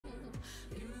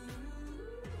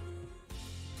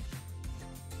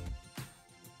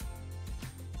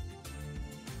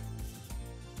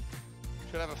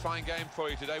Should have a fine game for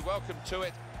you today. Welcome to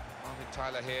it. Martin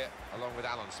Tyler here, along with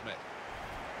Alan Smith.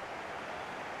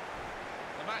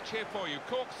 The match here for you,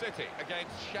 Cork City against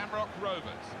Shamrock Rovers.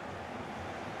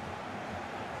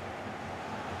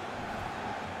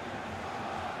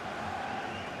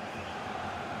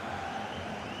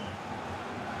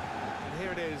 And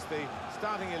here it is, the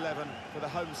starting 11 for the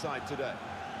home side today.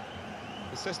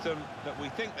 The system that we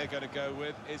think they're going to go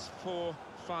with is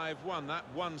 4-5-1. That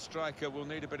one striker will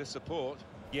need a bit of support.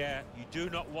 Yeah, you do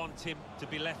not want him to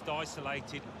be left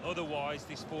isolated, otherwise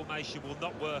this formation will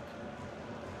not work.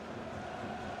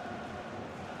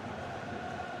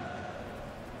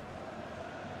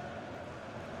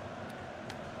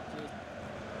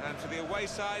 And for the away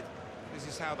side, this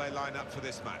is how they line up for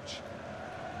this match.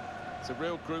 It's a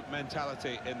real group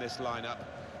mentality in this lineup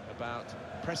about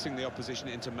pressing the opposition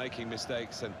into making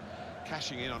mistakes and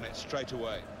cashing in on it straight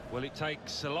away. Well, it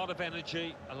takes a lot of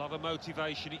energy, a lot of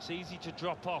motivation. It's easy to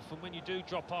drop off, and when you do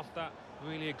drop off that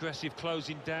really aggressive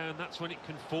closing down, that's when it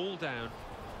can fall down.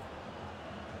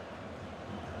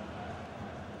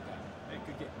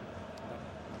 Thank you.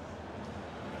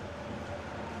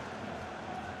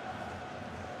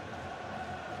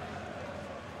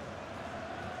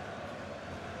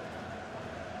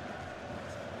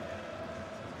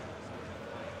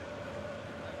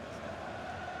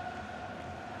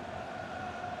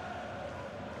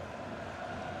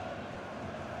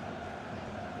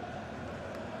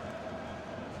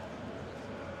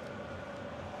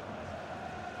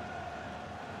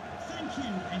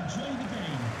 Enjoy the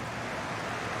game.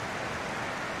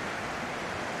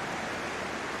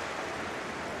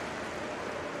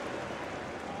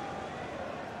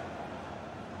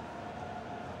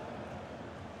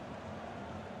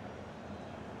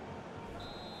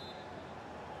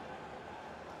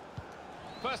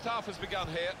 First half has begun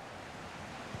here.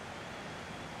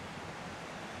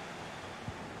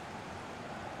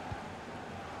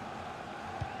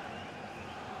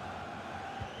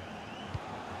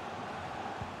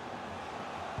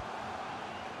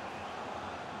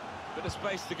 Bit of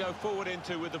space to go forward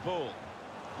into with the ball.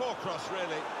 Poor cross,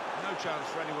 really. No chance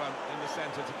for anyone in the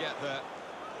centre to get there.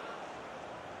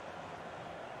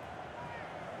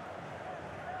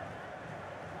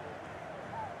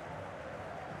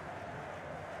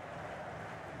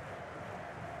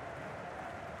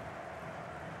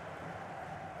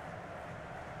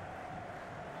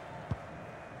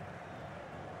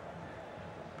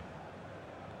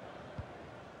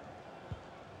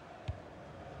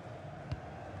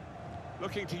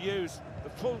 Looking to use the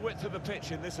full width of the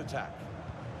pitch in this attack.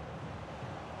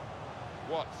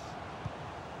 Watts.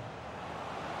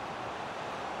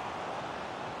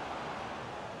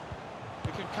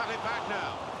 We can cut it back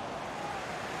now.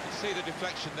 You can see the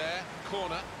deflection there,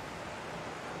 corner.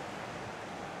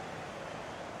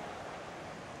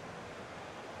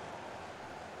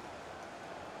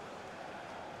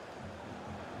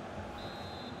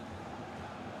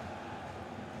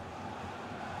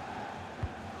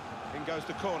 In goes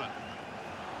the corner.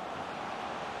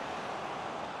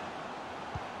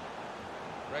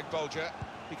 Greg Bolger.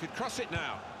 He could cross it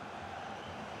now.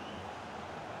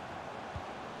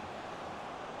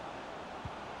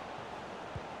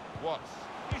 Watts.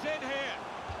 He's in here.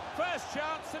 First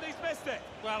chance and he's missed it.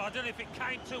 Well, I don't know if it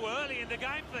came too early in the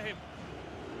game for him.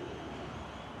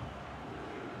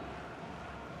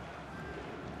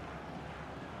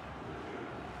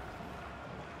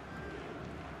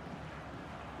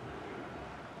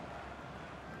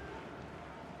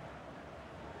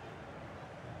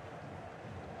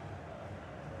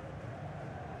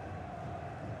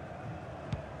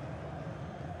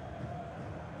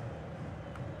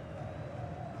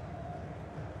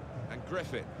 And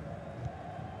Griffin.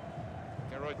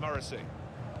 Geroid Morrissey.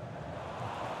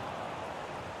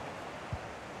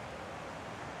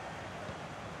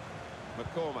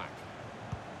 McCormack.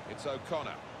 It's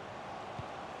O'Connor.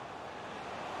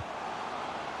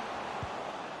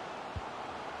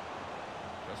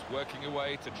 Just working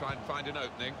away to try and find an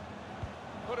opening.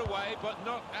 Put away, but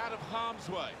not out of harm's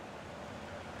way.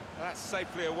 That's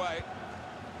safely away.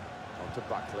 On to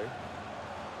Buckley.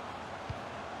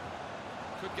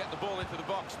 Could get the ball into the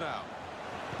box now.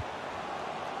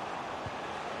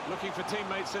 Looking for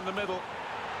teammates in the middle.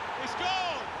 He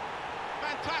scored!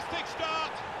 Fantastic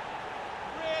start.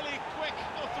 Really quick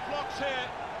off the blocks here.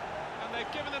 And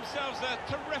they've given themselves a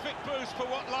terrific boost for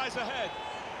what lies ahead.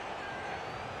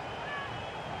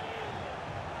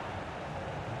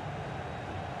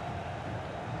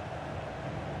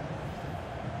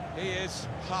 He is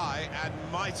high and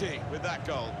mighty with that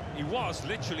goal. He was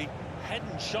literally head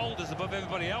and shoulders above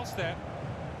everybody else there.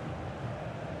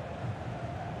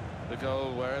 The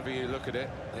goal, wherever you look at it,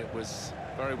 it was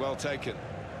very well taken.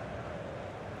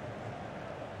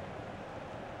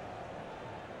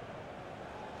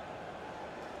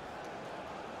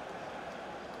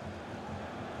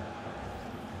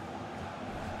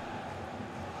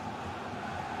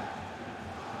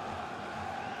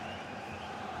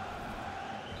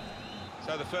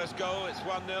 So the first goal, it's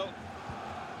 1-0.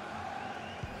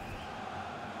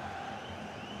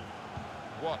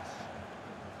 Watts.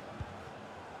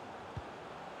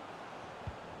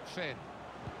 Finn.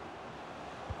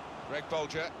 Greg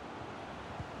Bolger.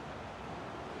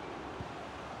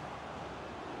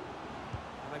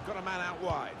 And they've got a man out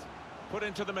wide. Put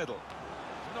into the middle.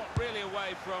 Not really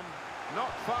away from...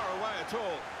 Not far away at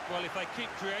all. Well, if they keep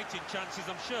creating chances,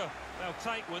 I'm sure they'll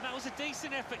take one. That was a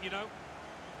decent effort, you know.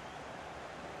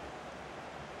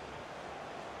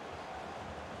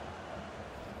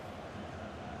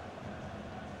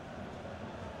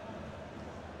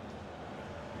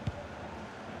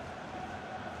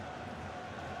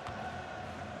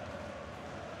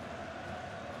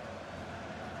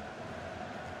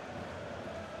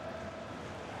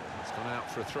 It's gone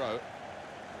out for a throw.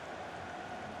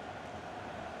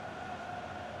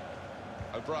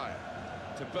 O'Brien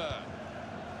to Byrne.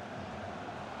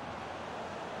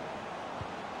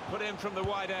 Put in from the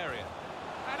wide area.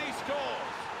 And he scores!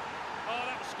 Oh,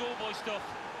 that was schoolboy stuff.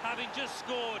 Having just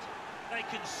scored, they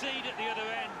concede at the other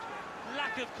end.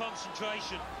 Lack of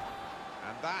concentration.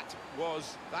 And that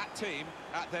was that team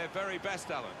at their very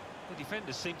best, Alan. The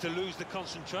defenders seemed to lose the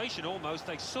concentration almost.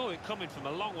 They saw it coming from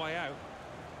a long way out.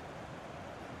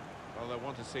 Well, they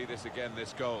want to see this again,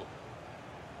 this goal.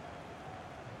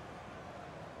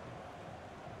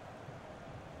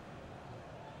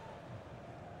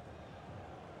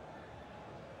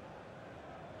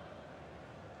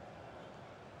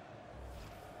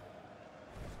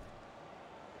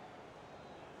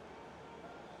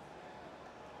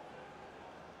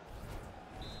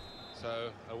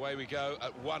 So away we go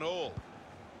at 1-1.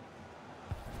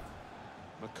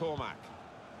 McCormack.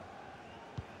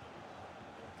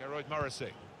 Geroid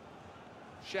Morrissey.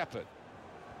 Shepherd.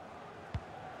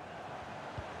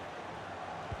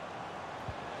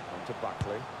 On to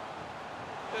Buckley.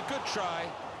 A good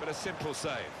try, but a simple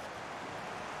save.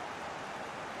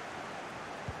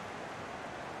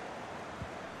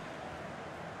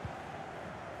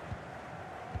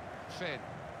 Finn.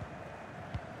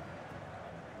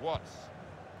 Watts.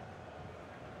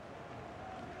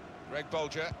 Greg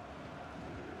Bolger.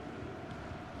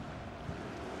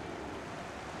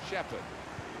 Shepherd.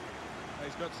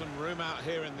 He's got some room out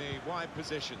here in the wide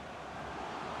position.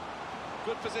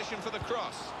 Good position for the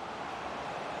cross.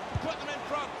 Put them in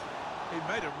front. He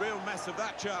made a real mess of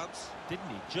that chance. Didn't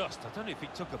he just? I don't know if he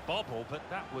took a bobble, but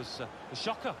that was a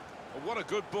shocker. Well, what a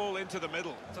good ball into the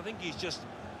middle. I think he's just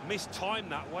mistimed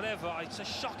that, whatever. It's a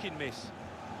shocking miss.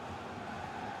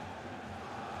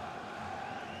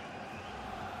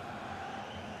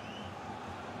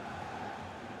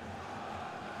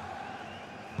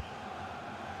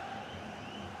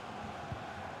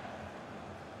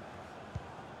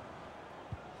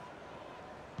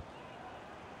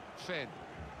 Finn.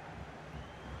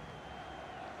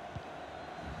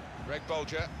 Greg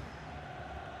Bolger.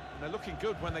 And they're looking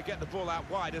good when they get the ball out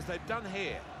wide, as they've done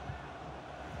here.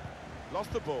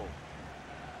 Lost the ball.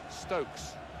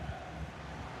 Stokes.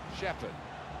 Shepherd.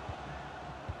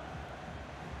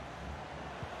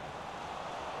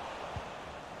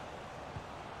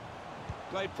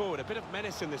 Played forward, a bit of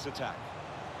menace in this attack.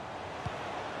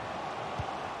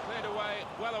 Cleared away,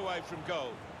 well away from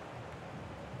goal.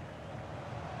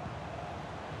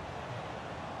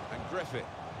 And Griffith.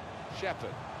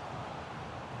 Shepherd.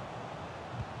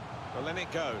 Well, then it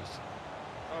goes.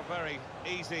 Oh, very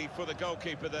easy for the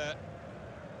goalkeeper there.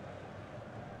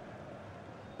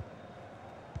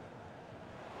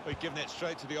 We've given it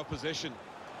straight to the opposition.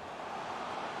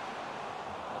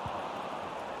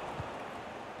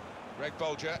 Greg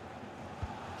Bolger.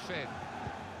 Finn.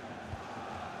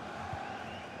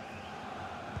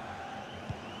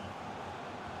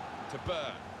 To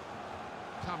Byrne.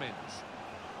 Cummins.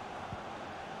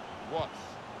 Watts.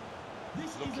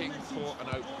 Looking for an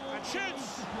open. And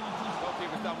shoots!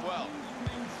 Goalkeeper's done well.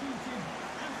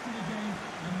 After the game,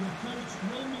 and your coach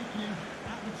will meet you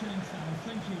at the turnstile.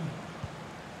 Thank you.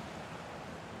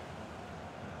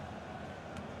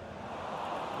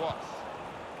 Watts.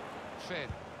 Finn.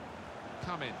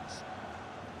 Cummins.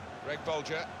 Greg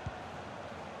Bolger.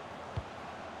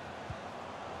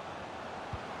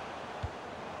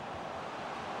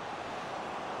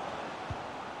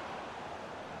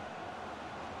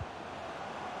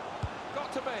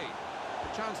 Got to be.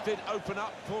 Chance did open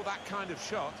up for that kind of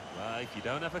shot. Well, if you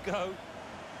don't have a go.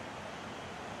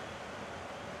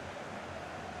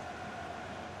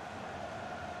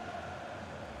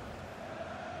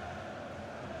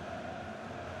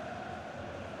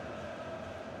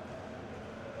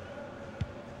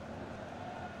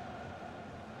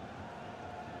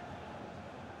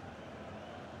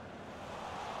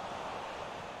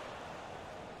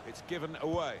 It's given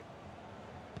away.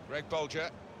 Greg Bolger.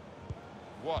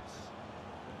 Watts.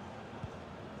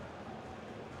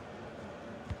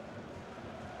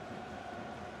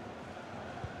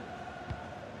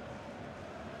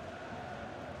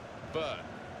 Bird.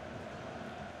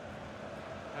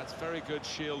 That's very good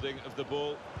shielding of the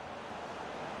ball.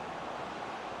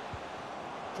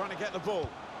 Trying to get the ball.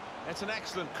 It's an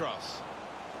excellent cross.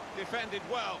 Defended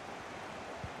well.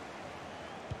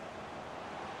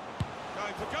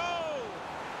 Going for goal!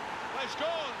 They've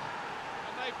scored,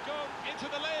 and they've gone into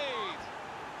the lead,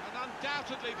 and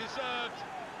undoubtedly deserved.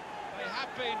 They have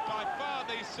been by far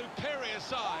the superior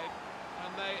side,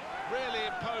 and they really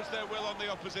imposed their will on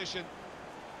the opposition.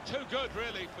 Too good,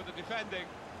 really, for the defending,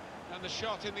 and the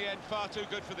shot in the end far too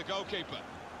good for the goalkeeper.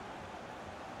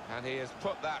 And he has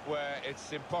put that where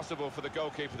it's impossible for the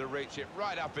goalkeeper to reach it,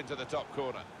 right up into the top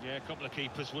corner. Yeah, a couple of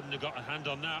keepers wouldn't have got a hand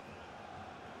on that.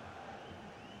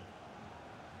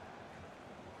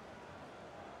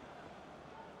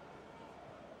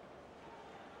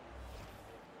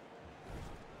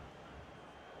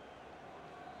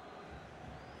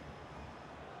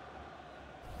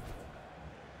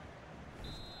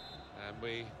 And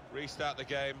we restart the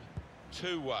game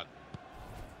 2-1.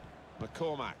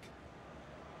 McCormack.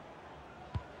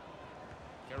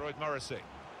 Geroid Morrissey.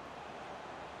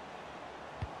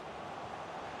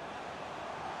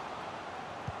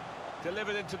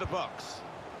 Delivered into the box.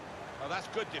 Oh, that's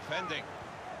good defending.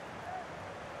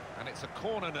 And it's a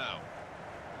corner now.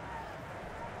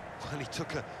 Well, he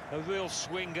took a real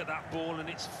swing at that ball, and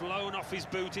it's flown off his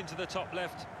boot into the top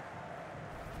left.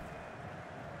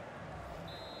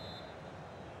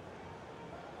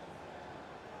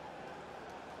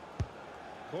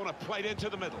 Corner played into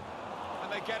the middle,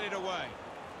 and they get it away.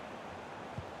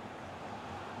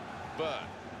 Bird.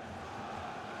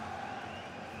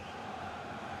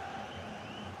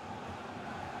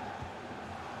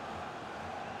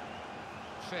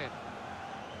 Finn.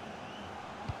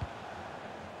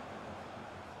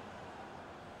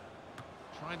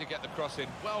 Trying to get the cross in,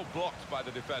 well blocked by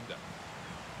the defender.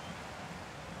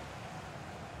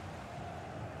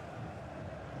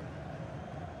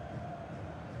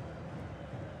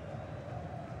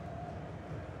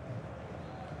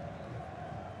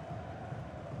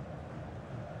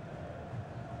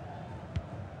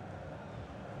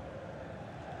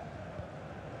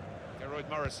 Geroid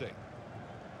Morrissey.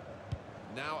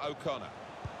 Now O'Connor.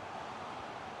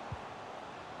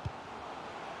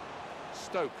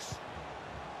 Stokes.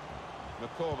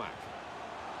 McCormack.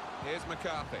 Here's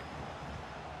McCarthy.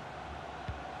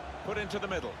 Put into the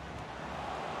middle.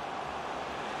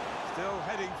 Still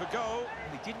heading for goal.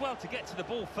 He did well to get to the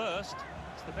ball first.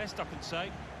 It's the best I can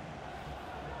say.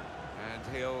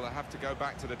 And he'll have to go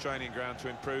back to the training ground to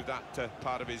improve that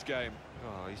part of his game.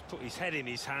 Oh, he's put his head in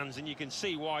his hands, and you can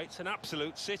see why. It's an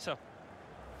absolute sitter.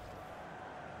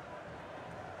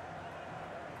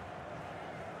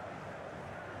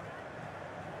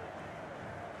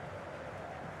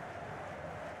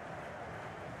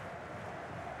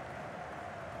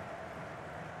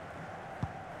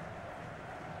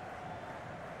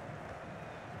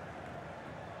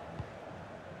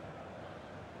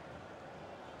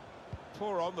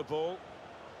 Poor on the ball.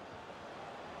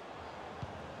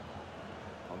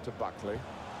 On to Buckley.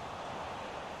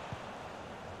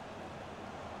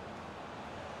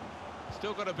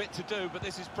 Still got a bit to do, but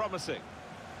this is promising.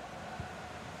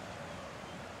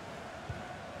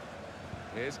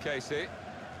 Here's Casey.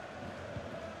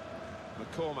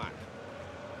 McCormack.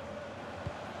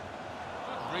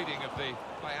 Good reading of the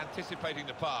by anticipating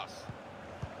the pass.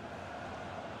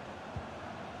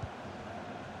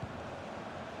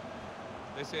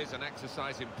 This is an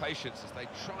exercise in patience as they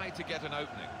try to get an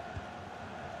opening.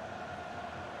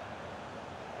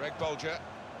 Greg Bolger.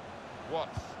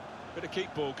 Watts. Bit of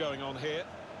keep ball going on here.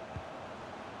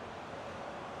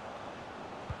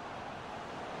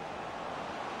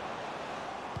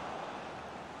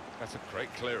 That's a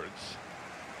great clearance.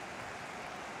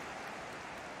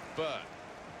 Bird.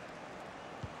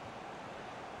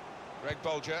 Greg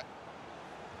Bolger.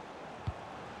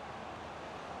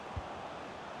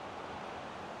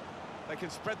 They can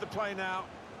spread the play now.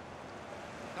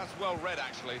 That's well read,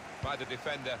 actually, by the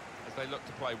defender as they look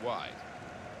to play wide.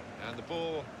 And the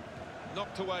ball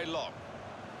knocked away long.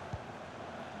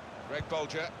 Greg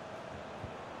Bolger.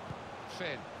 Finn.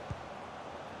 And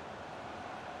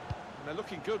they're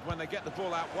looking good when they get the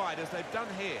ball out wide, as they've done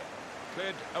here.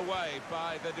 Cleared away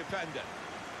by the defender.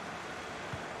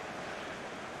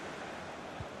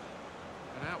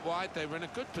 And out wide, they were in a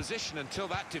good position until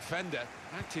that defender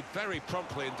acted very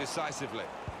promptly and decisively.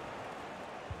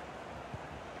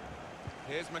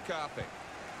 Here's McCarthy.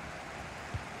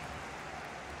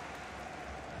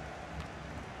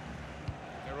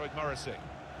 Geroid Morrissey.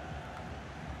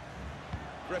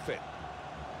 Griffin.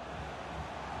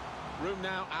 Room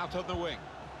now out on the wing.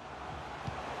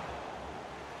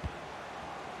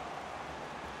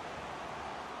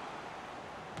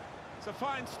 It's a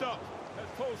fine stop at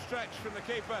full stretch from the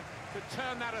keeper to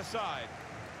turn that aside.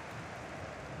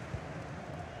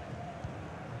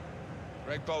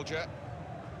 Greg Bolger.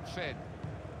 Finn.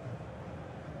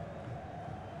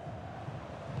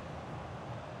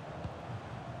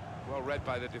 Well read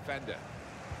by the defender.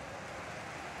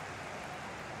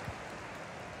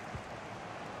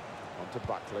 On to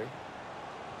Buckley.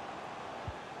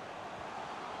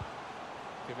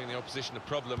 Giving the opposition a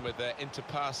problem with their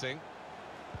interpassing.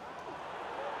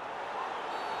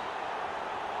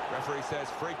 Referee says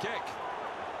free kick.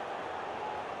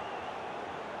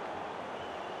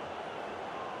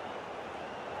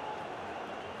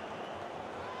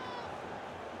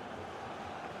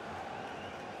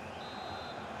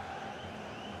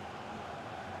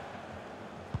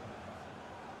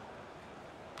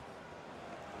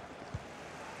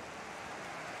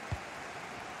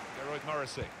 Geroid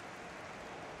Morrissey.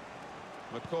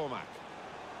 McCormack.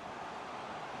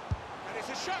 And it's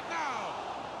a shot now!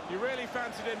 You really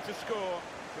fancied him to score,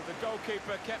 but the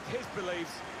goalkeeper kept his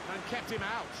beliefs and kept him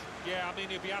out. Yeah, I mean,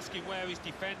 he'll be asking where his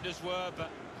defenders were, but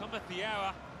cometh the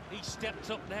hour. He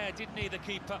stepped up there, didn't he, the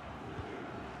keeper?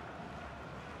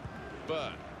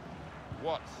 Byrne.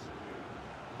 Watts.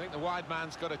 I think the wide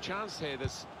man's got a chance here.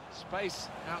 There's space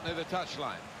out near the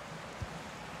touchline.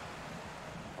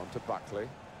 On to Buckley.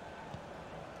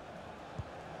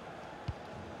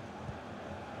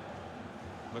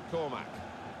 McCormack.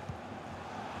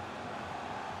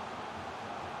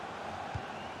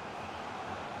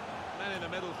 Men in the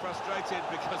middle frustrated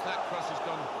because that cross has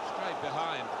gone straight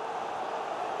behind.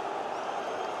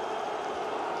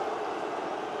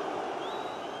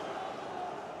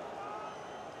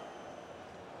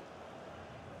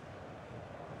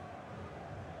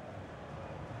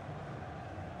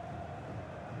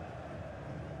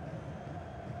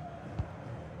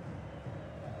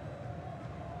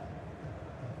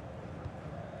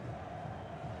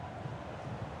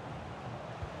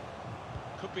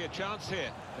 Could be a chance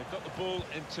here. They've got the ball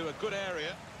into a good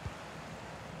area.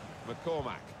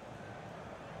 McCormack.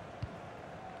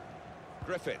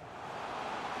 Griffin.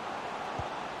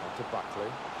 On to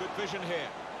Buckley. Good vision here.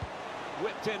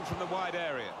 Whipped in from the wide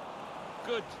area.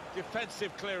 Good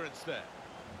defensive clearance there.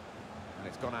 And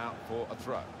it's gone out for a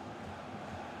throw.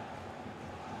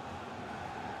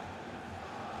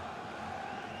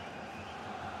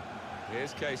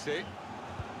 Here's Casey.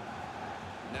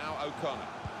 Now O'Connor.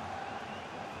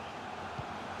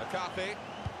 McCarthy.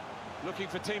 Looking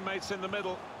for teammates in the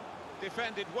middle.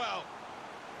 Defended well.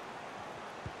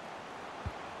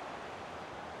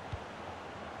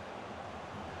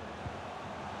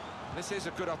 This is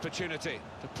a good opportunity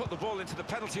to put the ball into the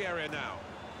penalty area now.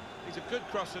 He's a good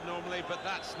crosser normally, but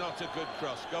that's not a good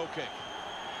cross. Goal kick.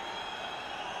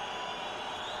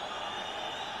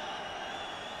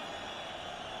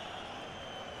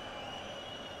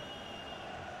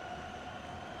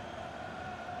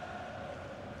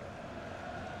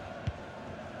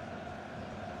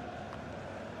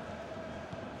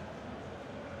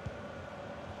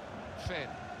 Finn.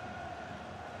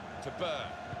 To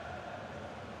Byrne.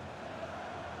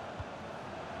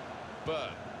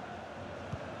 Byrne.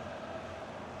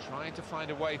 Trying to find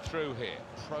a way through here,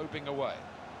 probing away.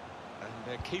 And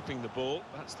they're keeping the ball.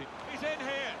 He's in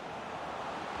here!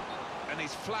 And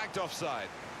he's flagged offside.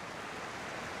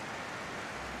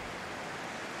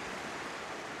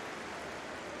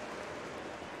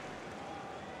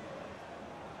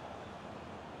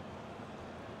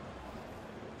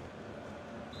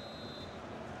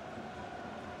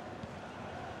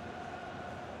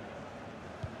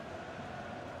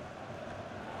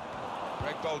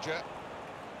 Greg Bolger.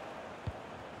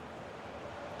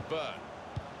 Byrne.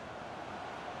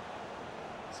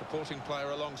 Supporting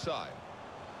player alongside.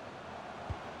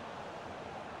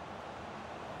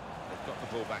 They've got the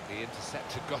ball back. The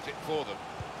interceptor got it for them.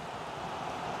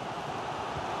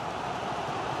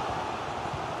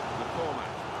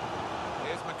 McCormack.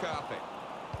 Here's McCarthy.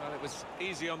 Well, it was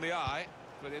easy on the eye,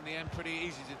 but in the end pretty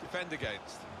easy to defend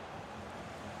against.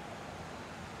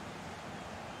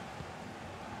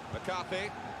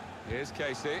 McCarthy. Here's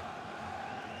Casey.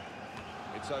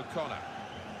 It's O'Connor.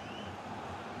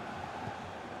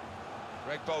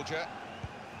 Greg Bolger.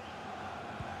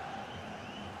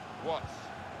 Watts.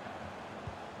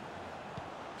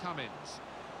 Cummins.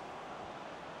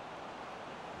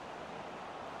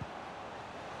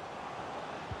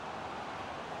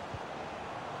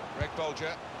 Greg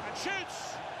Bolger. And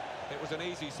shoots! It was an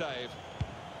easy save.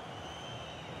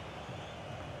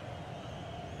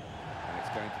 And it's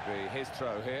going to be his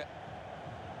throw here.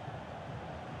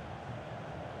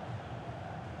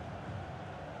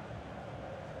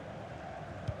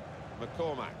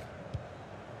 McCormack.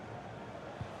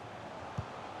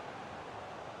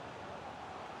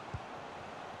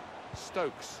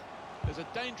 Stokes. There's a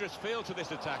dangerous feel to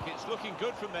this attack. It's looking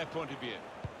good from their point of view.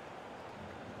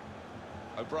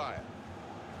 O'Brien.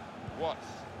 Watts.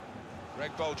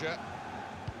 Greg Bolger.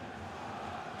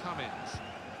 Cummins.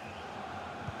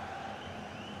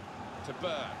 To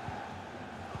Burn.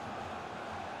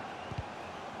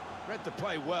 Read the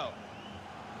play well.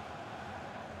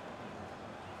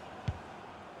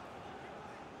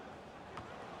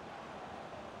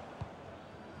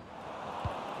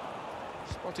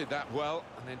 Spotted that well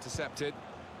and intercepted.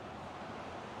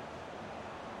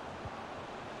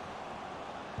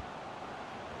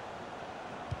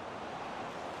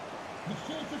 The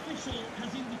fourth official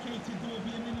has indicated there will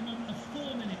be a minimum of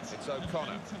 4 minutes. It's of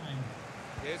O'Connor. added time.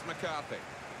 Here's McCarthy.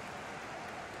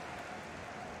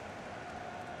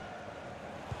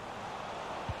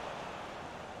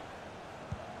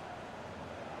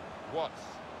 Watts.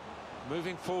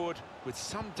 Moving forward with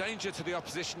some danger to the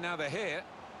opposition now they're here.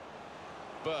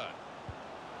 Burn.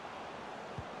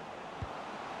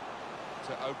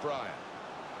 To O'Brien.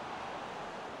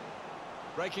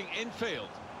 Breaking infield.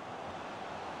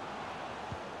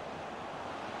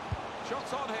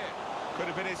 Shots on here. Could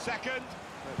have been his second,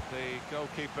 but the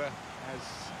goalkeeper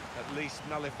has at least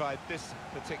nullified this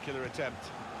particular attempt.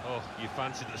 Oh, you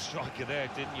fancied the striker there,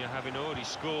 didn't you? Having already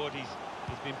scored,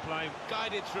 he's been playing.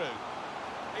 Guided through.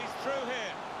 He's through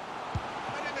here.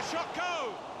 And in the shot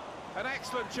go! An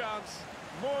excellent chance.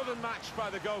 More than matched by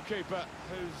the goalkeeper,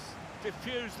 who's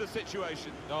diffused the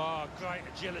situation. Oh, great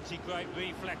agility, great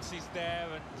reflexes there,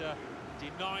 and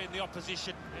denying the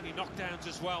opposition any knockdowns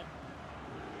as well.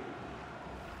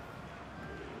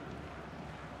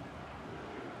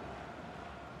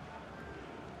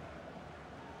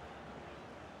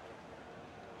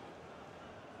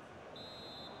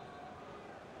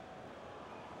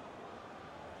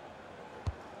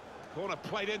 Corner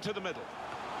played into the middle.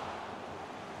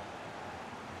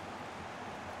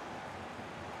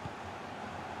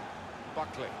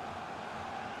 Buckley.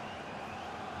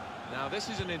 Now this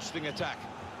is an interesting attack.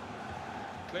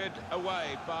 Cleared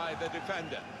away by the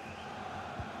defender.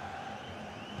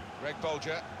 Greg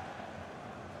Bolger.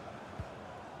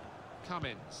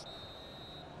 Cummins.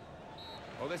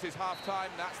 Well, this is half-time,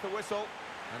 that's the whistle.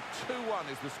 And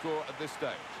 2-1 is the score at this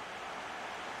stage.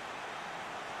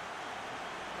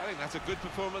 I think that's a good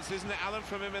performance, isn't it, Alan,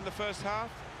 from him in the first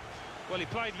half? Well, he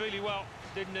played really well,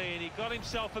 didn't he? And he got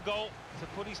himself a goal to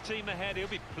put his team ahead. He'll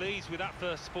be pleased with that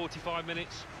first 45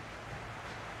 minutes.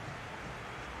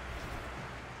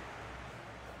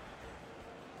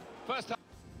 First half.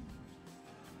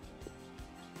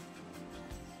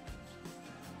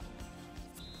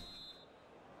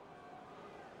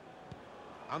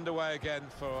 Underway again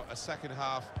for a second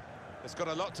half. It's got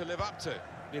a lot to live up to.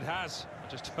 It has. I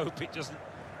just hope it doesn't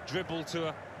dribble to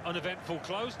an uneventful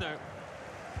close now.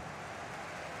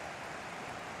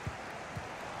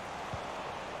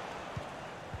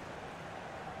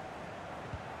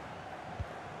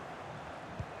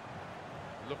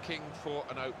 Looking for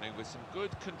an opening with some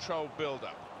good controlled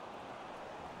build-up.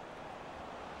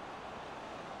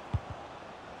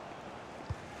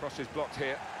 Cross is blocked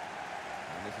here.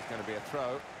 And this is going to be a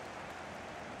throw.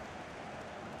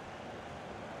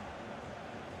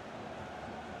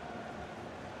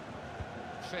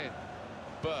 Finn.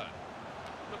 Burn.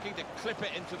 Looking to clip it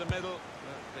into the middle,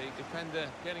 but the defender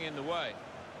getting in the way.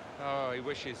 Oh, he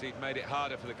wishes he'd made it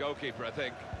harder for the goalkeeper, I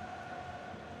think.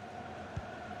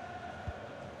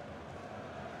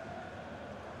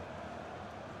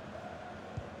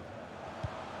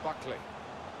 Buckley.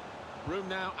 Room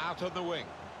now out on the wing.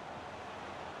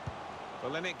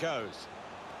 Well, then it goes.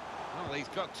 Well, he's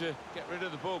got to get rid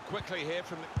of the ball quickly here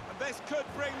from the... And this could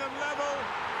bring them level,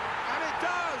 and it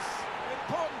does!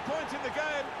 Important point in the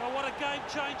game. Well, what a game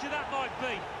changer that might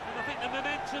be. And I think the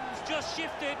momentum's just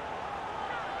shifted.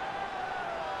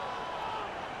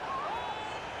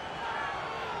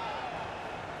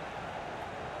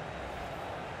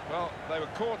 Well, they were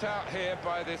caught out here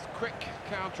by this quick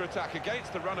counter-attack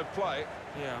against the run of play.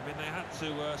 Yeah, I mean, they had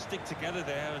to stick together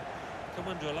there and come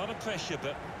under a lot of pressure,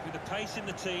 but with the pace in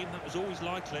the team, that was always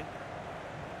likely.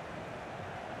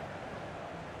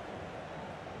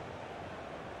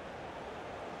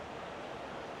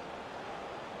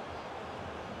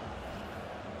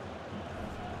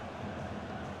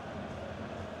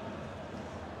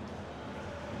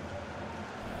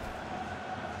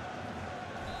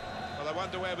 Well, I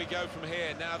wonder where we go from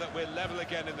here now that we're level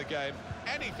again in the game.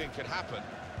 Anything could happen.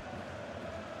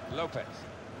 Lopez.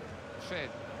 Finn.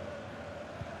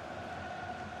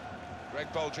 Greg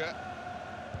Bolger.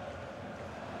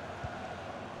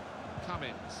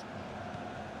 Cummins.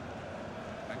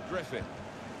 And Griffin.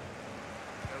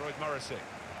 Roy Morrissey.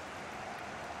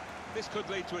 This could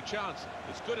lead to a chance.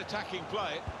 It's good attacking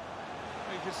play.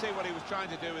 You can see what he was trying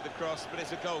to do with the cross, but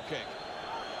it's a goal kick.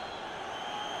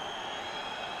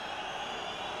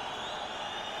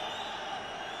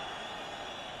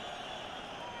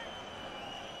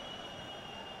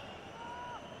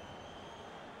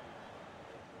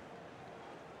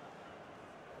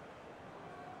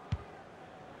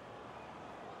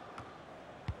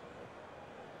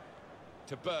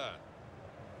 To Burn.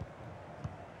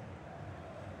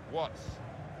 Watts.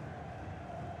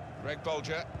 Greg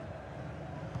Bolger.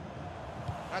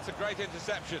 That's a great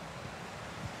interception.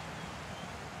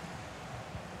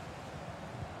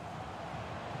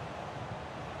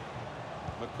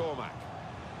 McCormack.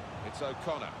 It's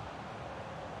O'Connor.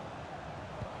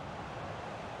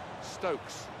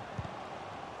 Stokes.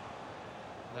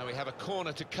 Now we have a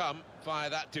corner to come via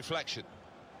that deflection.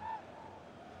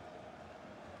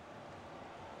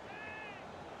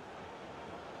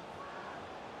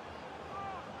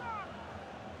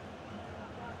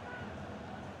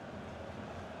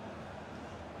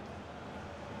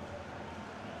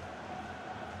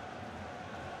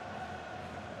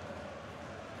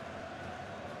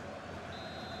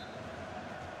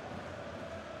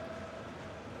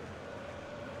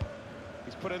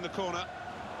 He's put in the corner,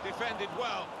 defended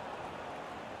well.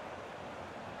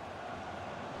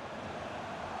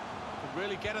 Could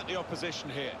really get at the opposition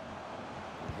here.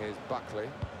 Here's Buckley.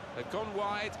 They've gone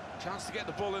wide, chance to get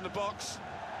the ball in the box.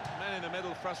 Men in the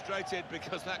middle frustrated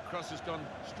because that cross has gone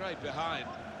straight behind.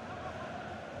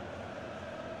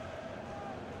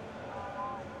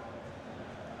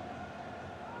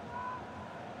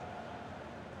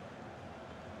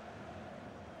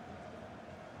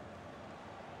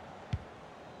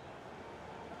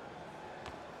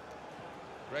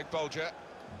 Greg Bolger.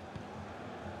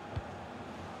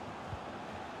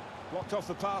 Blocked off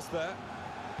the pass there.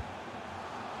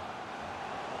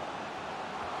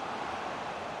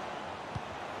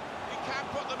 He can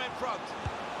put them in front.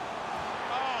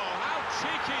 Oh, how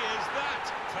cheeky is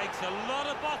that? Takes a lot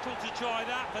of bottle to try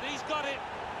that, but he's got it.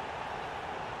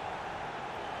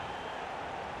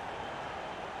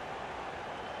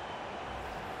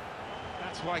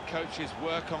 That's why coaches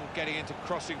work on getting into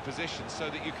crossing positions so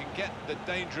that you can get the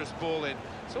dangerous ball in.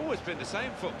 It's always been the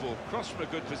same football. Cross from a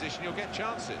good position, you'll get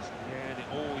chances. Yeah, and it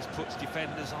always puts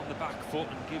defenders on the back foot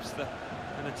and gives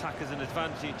an attackers an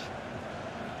advantage.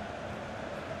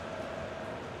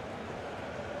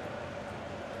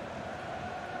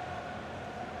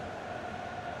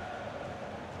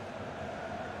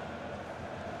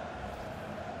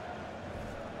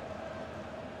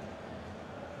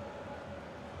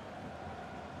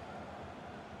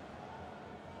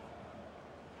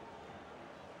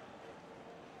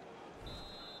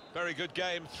 Very good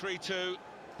game, 3-2.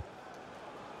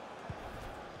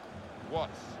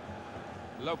 Watts.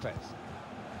 Lopez.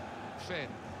 Finn.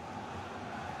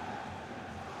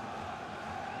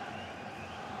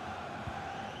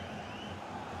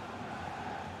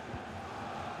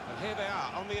 And here they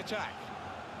are on the attack.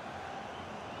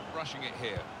 Rushing it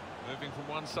here. Moving from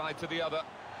one side to the other.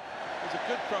 It's a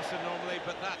good crosser normally,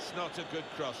 but that's not a good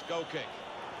cross. Goal kick.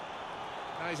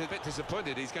 Now he's a bit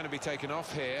disappointed. He's going to be taken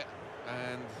off here,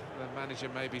 and the manager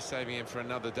may be saving him for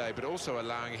another day, but also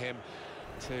allowing him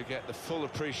to get the full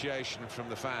appreciation from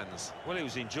the fans. Well, he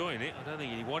was enjoying it. I don't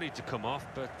think he wanted to come off,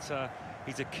 but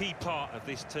he's a key part of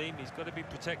this team. He's got to be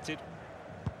protected.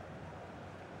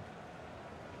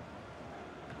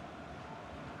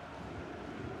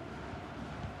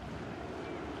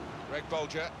 Greg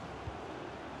Bolger.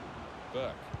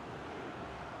 Burke.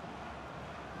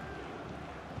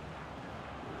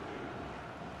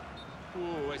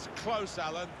 Ooh, it's close,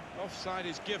 Alan. Offside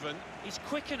is given. He's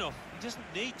quick enough. He doesn't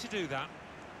need to do that.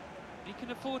 He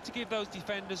can afford to give those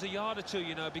defenders a yard or two,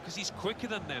 you know, because he's quicker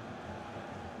than them.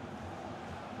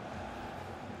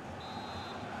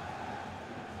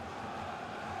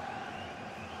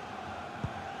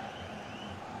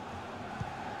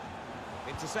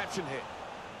 Interception here.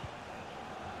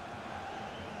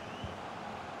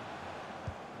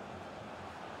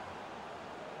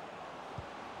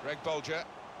 Greg Bolger.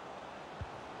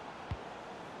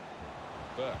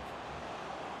 Burke.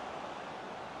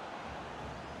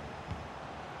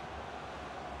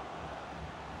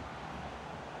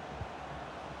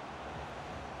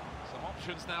 Some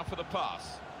options now for the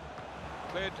pass.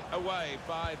 Cleared away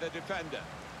by the defender.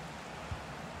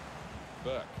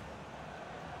 Burke.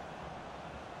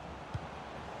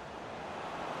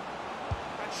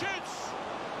 And shoots!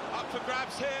 Up for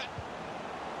grabs here.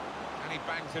 And he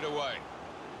bangs it away.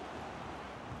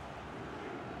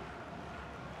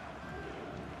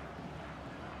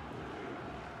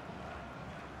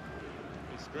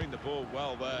 He screened the ball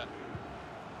well there.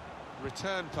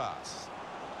 Return pass.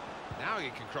 Now he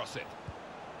can cross it.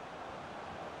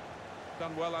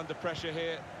 Done well under pressure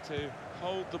here to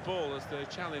hold the ball as the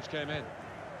challenge came in.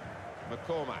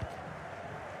 McCormack.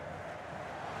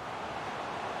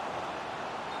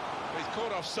 He's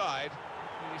caught offside.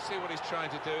 You see what he's trying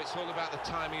to do. It's all about the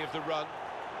timing of the run.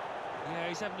 Yeah,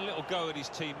 he's having a little go at his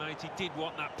teammate. He did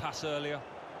want that pass earlier.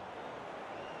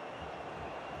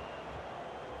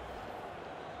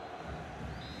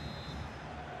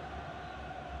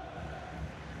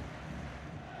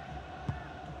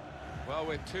 Well,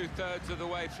 we're two-thirds of the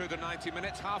way through the 90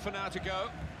 minutes, half an hour to go.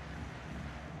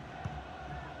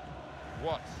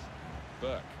 Watts.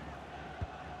 Burke.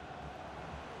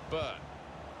 Byrne.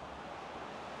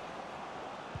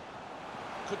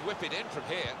 Could whip it in from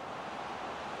here.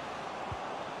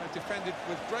 They've defended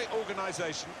with great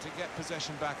organisation to get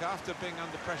possession back after being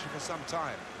under pressure for some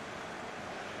time.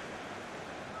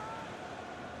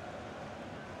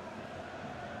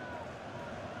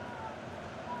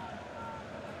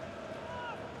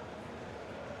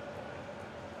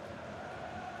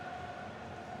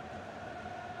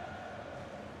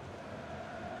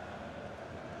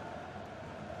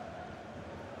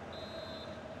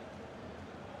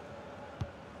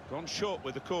 Gone short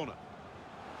with the corner.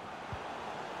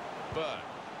 Byrne.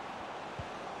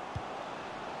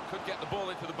 Could get the ball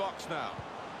into the box now.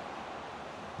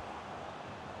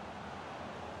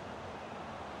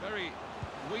 Very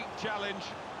weak challenge,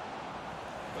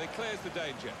 but he clears the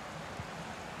danger.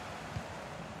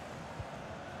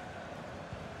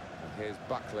 And here's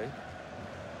Buckley.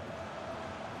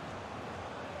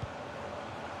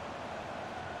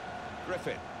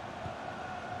 Griffin.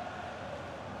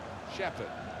 Shepherd.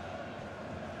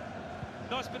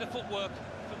 Nice bit of footwork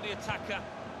from the attacker,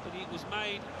 but it was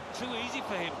made too easy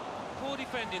for him. Poor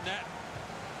defending that.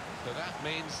 So that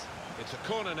means it's a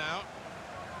corner now.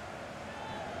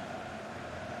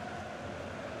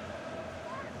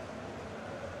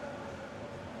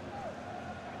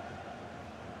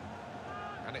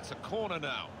 And it's a corner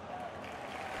now.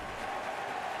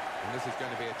 And this is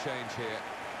going to be a change here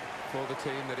for the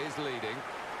team that is leading.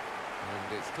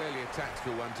 And it's clearly a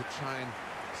tactical one to try and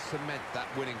cement that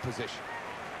winning position.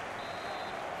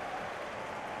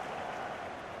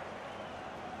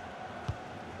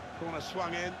 Corner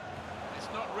swung in. It's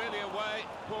not really away.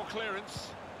 Poor clearance.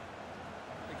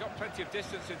 They got plenty of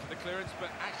distance into the clearance, but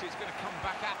actually it's going to come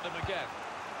back at them again.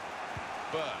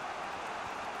 Byrne.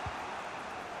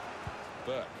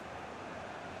 Burke.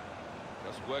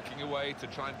 Just working away to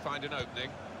try and find an opening.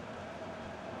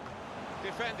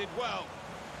 Defended well.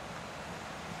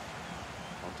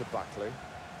 On to Buckley.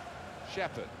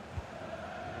 Shepherd.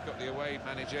 Got the away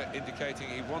manager indicating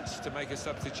he wants to make a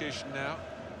substitution now.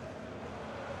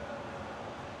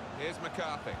 Here's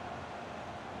McCarthy.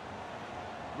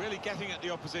 Really getting at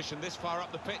the opposition this far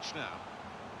up the pitch now.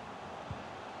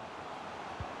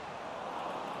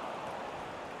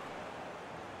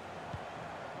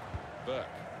 Burke.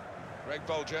 Greg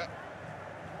Bolger.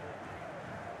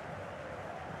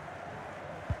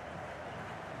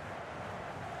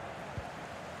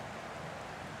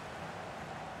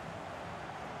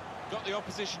 Got the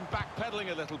opposition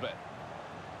backpedaling a little bit.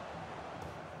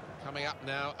 Coming up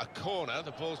now, a corner.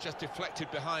 The ball's just deflected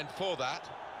behind for that.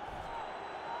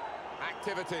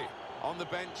 Activity on the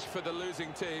bench for the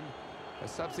losing team. A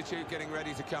substitute getting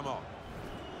ready to come on.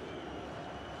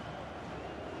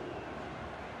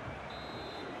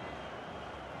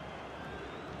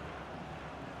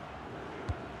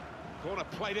 Corner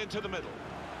played into the middle.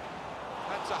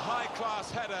 That's a high-class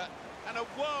header and a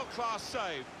world-class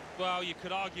save. Well, you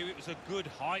could argue it was a good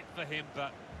height for him,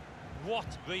 but what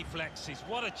reflexes,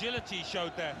 what agility he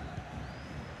showed there.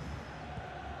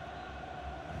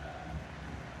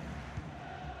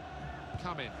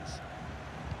 Cummins.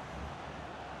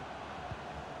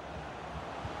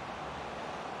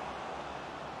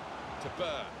 To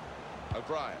Byrne.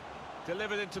 O'Brien.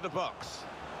 Delivered into the box.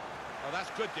 Oh, that's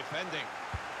good defending.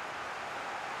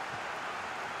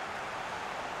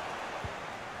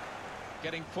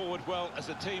 Getting forward well as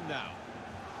a team now.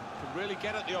 Can really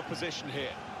get at the opposition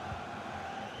here.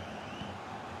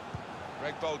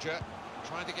 Greg Bolger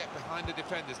trying to get behind the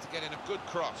defenders to get in a good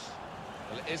cross.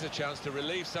 Well, it is a chance to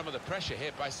relieve some of the pressure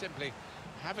here by simply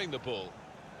having the ball.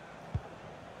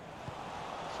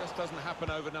 It just doesn't happen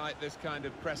overnight, this kind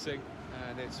of pressing,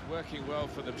 and it's working well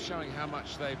for them, showing how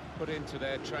much they put into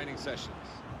their training sessions.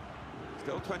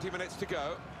 Still 20 minutes to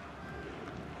go.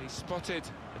 He spotted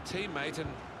a teammate and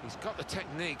he's got the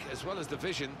technique as well as the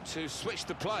vision to switch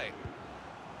the play.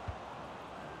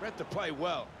 Read the play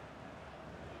well.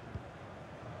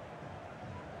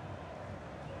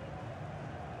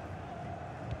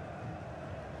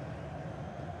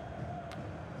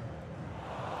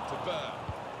 To Burr.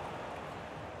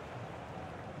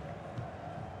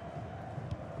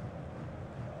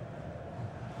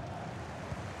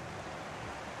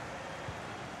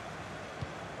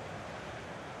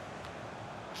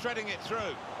 Threading it through.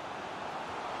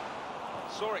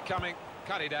 Saw it coming,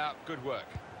 cut it out, good work.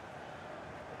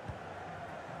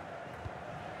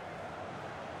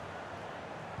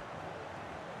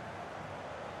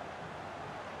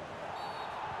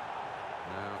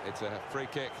 Now it's a free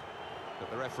kick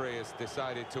that the referee has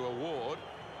decided to award.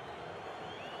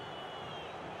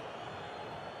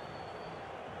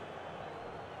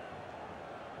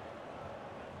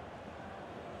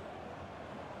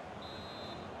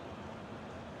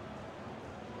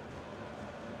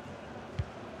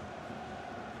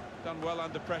 Done well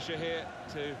under pressure here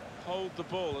to hold the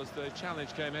ball as the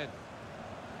challenge came in.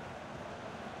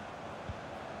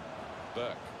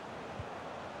 Burke.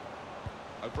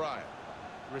 O'Brien.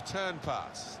 Return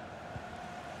pass.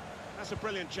 That's a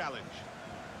brilliant challenge.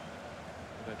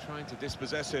 They're trying to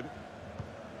dispossess him.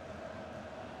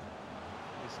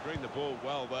 He screened the ball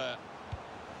well there.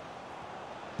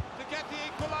 To get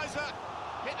the equaliser.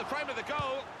 Hit the frame of the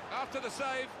goal after the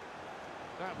save.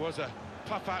 That was a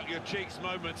puff out your cheeks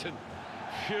moment, and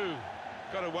phew,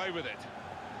 got away with it.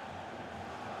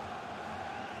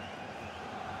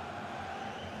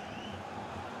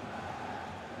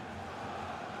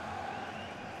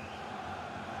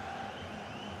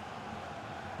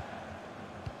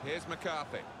 Here's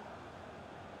McCarthy.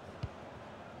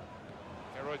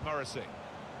 Geroid Morrissey.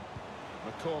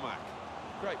 McCormack.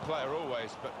 Great player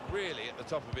always, but really at the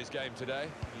top of his game today.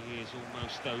 He is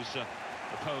almost those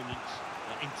opponents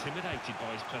intimidated by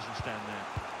his presence down there.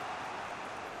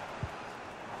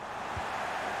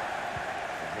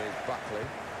 Here's Buckley.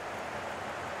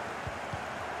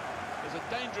 There's a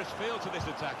dangerous feel to this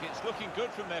attack. It's looking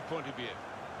good from their point of view.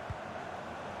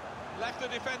 Left the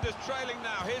defenders trailing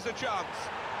now. Here's a chance.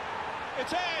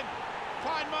 It's in!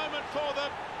 Fine moment for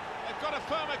them. They've got a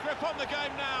firmer grip on the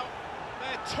game now.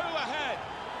 They're 2 ahead.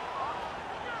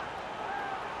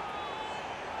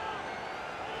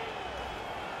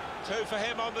 Two for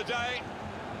him on the day,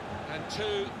 and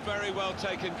 2 very well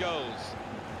taken goals.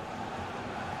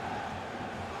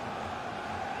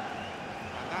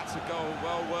 And that's a goal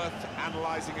well worth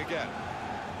analysing again.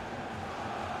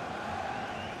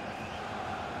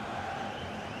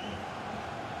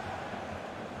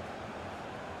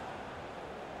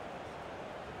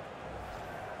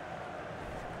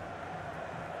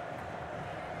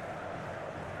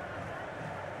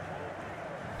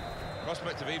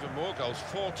 Prospect of even more goals.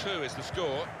 4-2 is the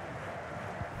score.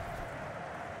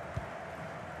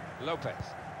 Lopez.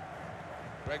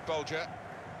 Greg Bolger.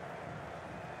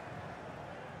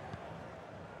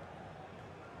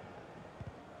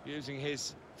 Using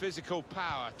his physical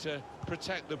power to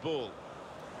protect the ball.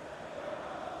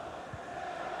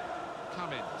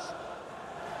 Cummins.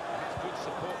 That's good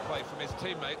support play from his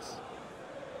teammates.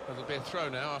 It'll be a throw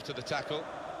now after the tackle.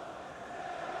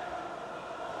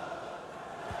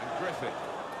 And Griffith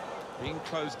being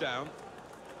closed down.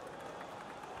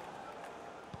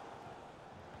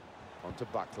 On to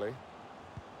Buckley.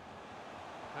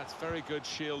 That's very good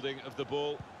shielding of the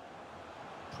ball.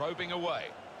 Probing away,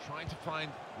 trying to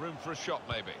find room for a shot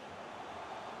maybe.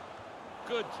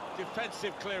 Good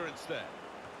defensive clearance there.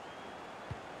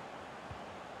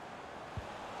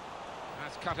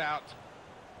 That's cut out.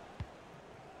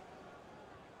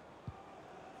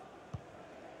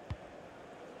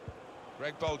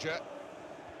 Greg Bolger.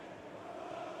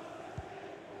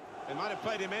 They might have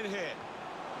played him in here.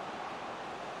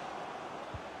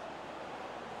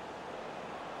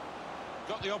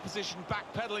 Got the opposition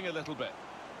backpedaling a little bit.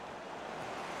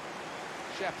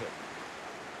 Shepherd.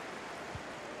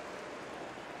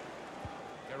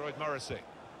 Geroid Morrissey.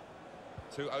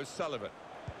 To O'Sullivan.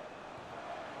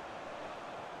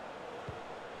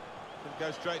 and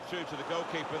go straight through to the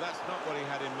goalkeeper. That's not what he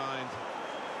had in mind.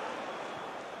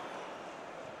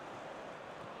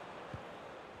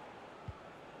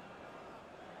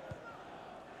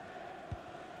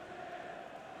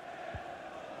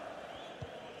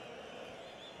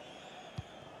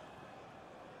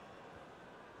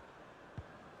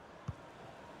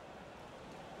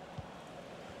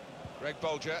 Greg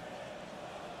Bolger.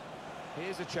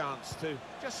 Here's a chance to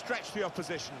just stretch the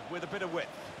opposition with a bit of width.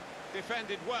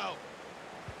 Defended well.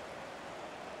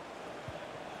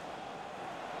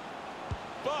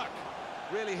 Buck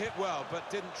really hit well, but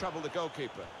didn't trouble the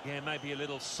goalkeeper. Yeah, maybe a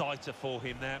little sighter for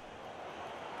him there.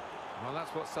 Well,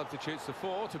 that's what substitutes are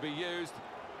for, to be used.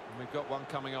 And we've got one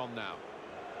coming on now.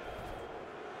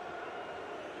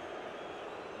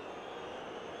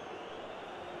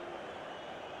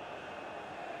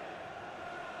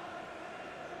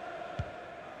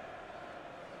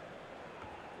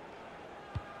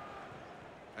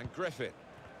 And Griffith.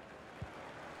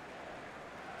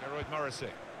 Geroid Morrissey.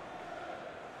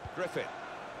 Griffith.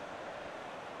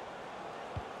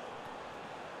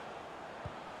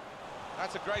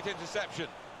 That's a great interception.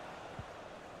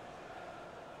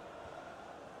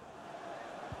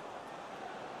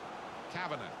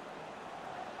 Kavanagh.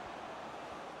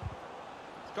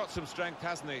 He's got some strength,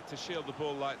 hasn't he, to shield the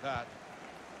ball like that.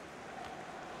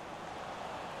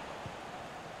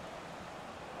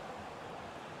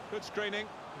 Good screening,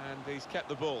 and he's kept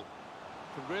the ball.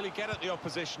 Can really get at the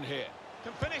opposition here.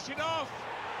 Can finish it off.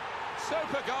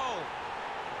 Super goal.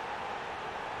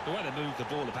 The way they moved the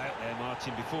ball about there,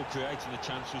 Martin, before creating the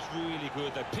chance was really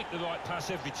good. They picked the right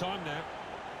pass every time now.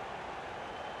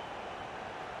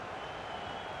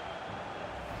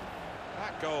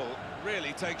 That goal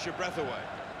really takes your breath away.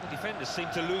 The defenders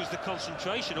seemed to lose the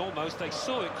concentration almost. They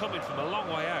saw it coming from a long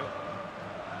way out.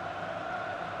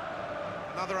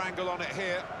 Another angle on it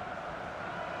here.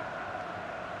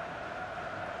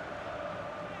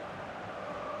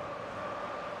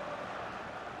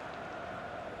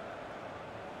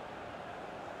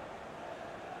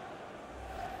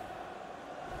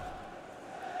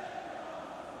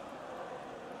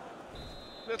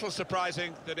 Little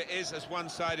surprising that it is as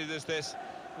one-sided as this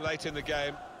late in the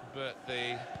game, but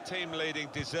the team leading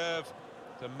deserve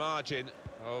the margin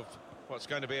of what's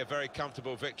going to be a very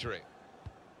comfortable victory.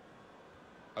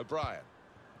 O'Brien.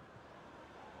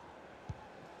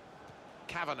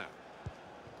 Kavanagh.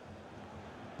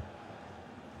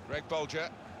 Greg Bolger.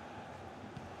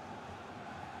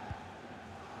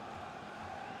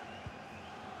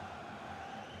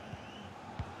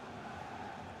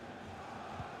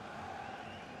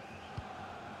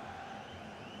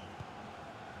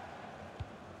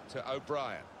 To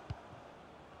O'Brien.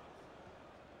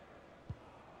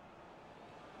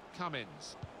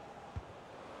 Cummins.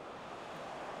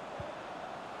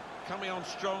 Coming on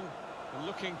strong and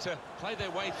looking to play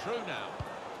their way through now.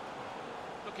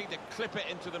 Looking to clip it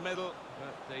into the middle,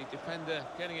 but the defender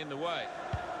getting in the way.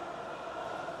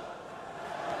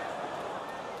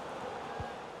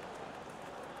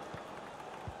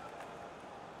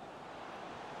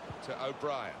 To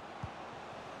O'Brien.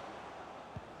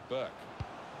 Burke.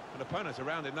 An opponent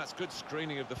around him, that's good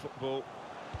screening of the football.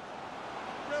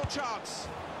 Real chance.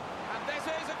 And this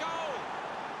is a goal!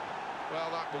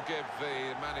 Well, that will give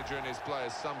the manager and his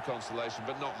players some consolation,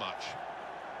 but not much.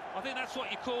 I think that's what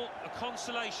you call a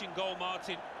consolation goal,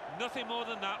 Martin. Nothing more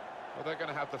than that. Well, they're going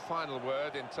to have the final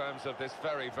word in terms of this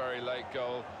very, very late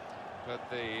goal.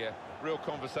 But the real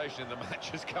conversation in the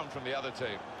match has come from the other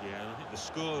team. Yeah, and I think the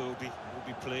scorer will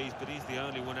be pleased, but he's the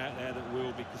only one out there that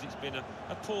will, because it's been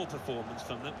a poor performance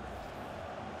from them.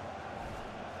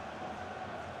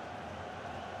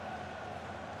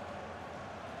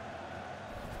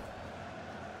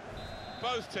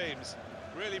 Both teams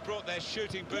really brought their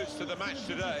shooting boots to the match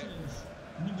today.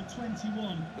 Number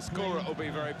 21. The scorer will be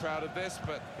very proud of this,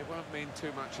 but it won't mean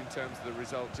too much in terms of the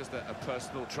result, just a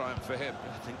personal triumph for him.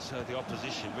 I think so. The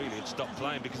opposition really had stopped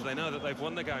playing because they know that they've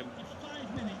won the game.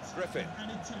 5 minutes. Griffin.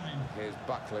 Added time. Here's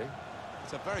Buckley.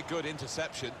 It's a very good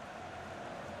interception.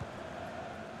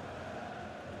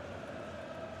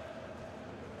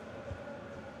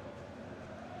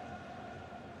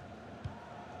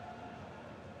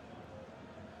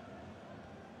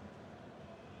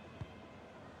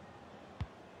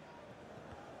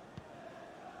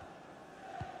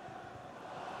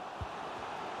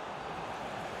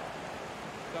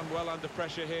 Done well under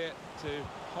pressure here to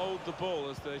hold the ball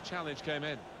as the challenge came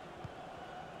in.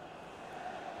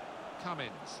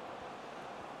 Cummins.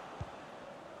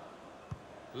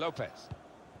 Lopez.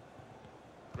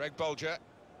 Greg Bolger.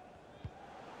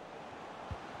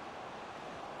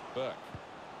 Burke.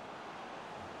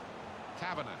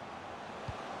 Kavanagh.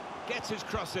 Gets his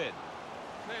cross in.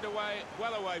 Cleared away,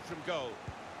 well away from goal.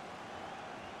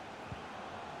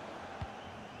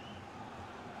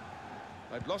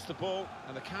 They've lost the ball,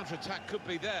 and the counter-attack could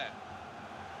be there.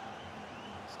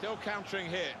 Still countering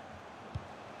here.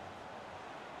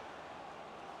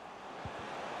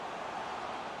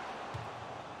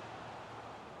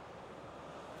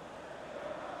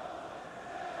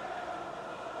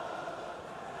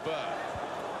 Burr.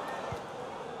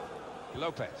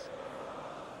 Lopez.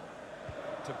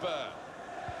 To Burr.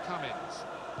 Cummins.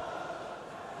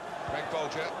 Greg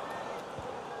Bolger.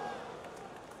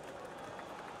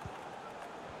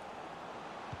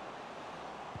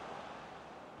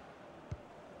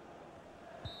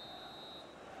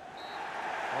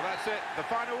 Well, that's it. The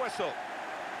final whistle.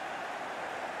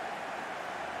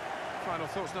 Final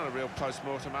thoughts, not a real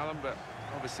post-mortem, Alan, but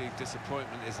obviously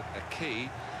disappointment is a key.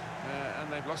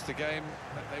 And they've lost a game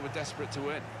that they were desperate to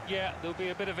win. Yeah, there'll be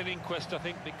a bit of an inquest, I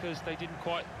think, because they didn't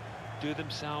quite do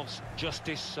themselves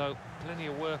justice, so plenty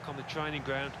of work on the training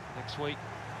ground next week.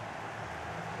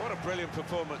 What a brilliant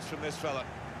performance from this fella.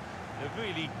 A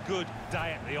really good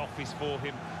day at the office for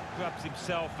him. Grabs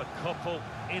himself a couple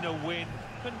in a win.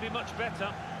 Couldn't be much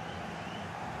better.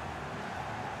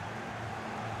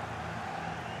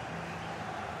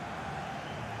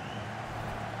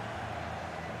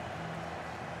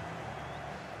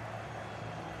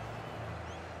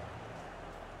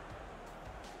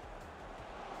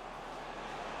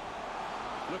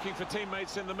 Looking for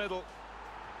teammates in the middle.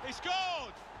 He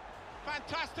scored!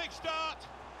 Fantastic start.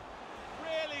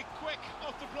 Really quick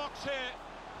off the blocks here.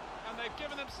 And they've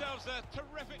given themselves a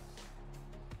terrific...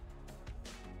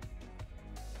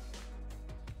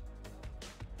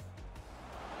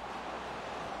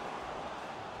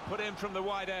 Put in from the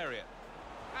wide area.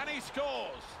 And he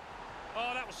scores.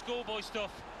 Oh, that was schoolboy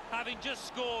stuff. Having just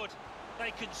scored,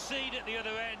 they concede at the other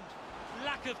end.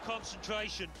 Lack of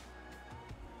concentration.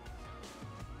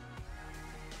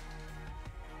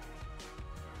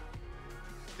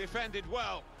 Defended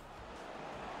well.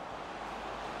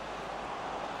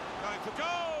 Going for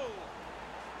goal!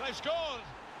 They've scored,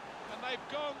 and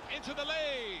they've gone into the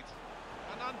lead,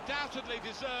 and undoubtedly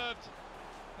deserved.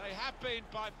 They have been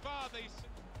by far the...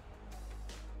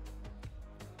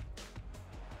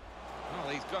 Well,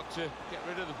 he's got to get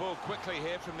rid of the ball quickly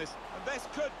here from this. And this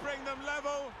could bring them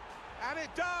level, and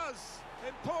it does!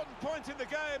 Important point in the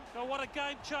game. Oh, what a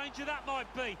game changer that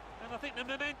might be, and I think the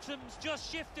momentum's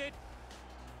just shifted.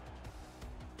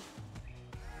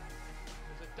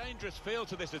 There's a dangerous feel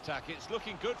to this attack. It's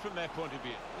looking good from their point of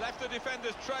view. Left the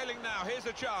defenders trailing now. Here's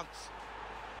a chance.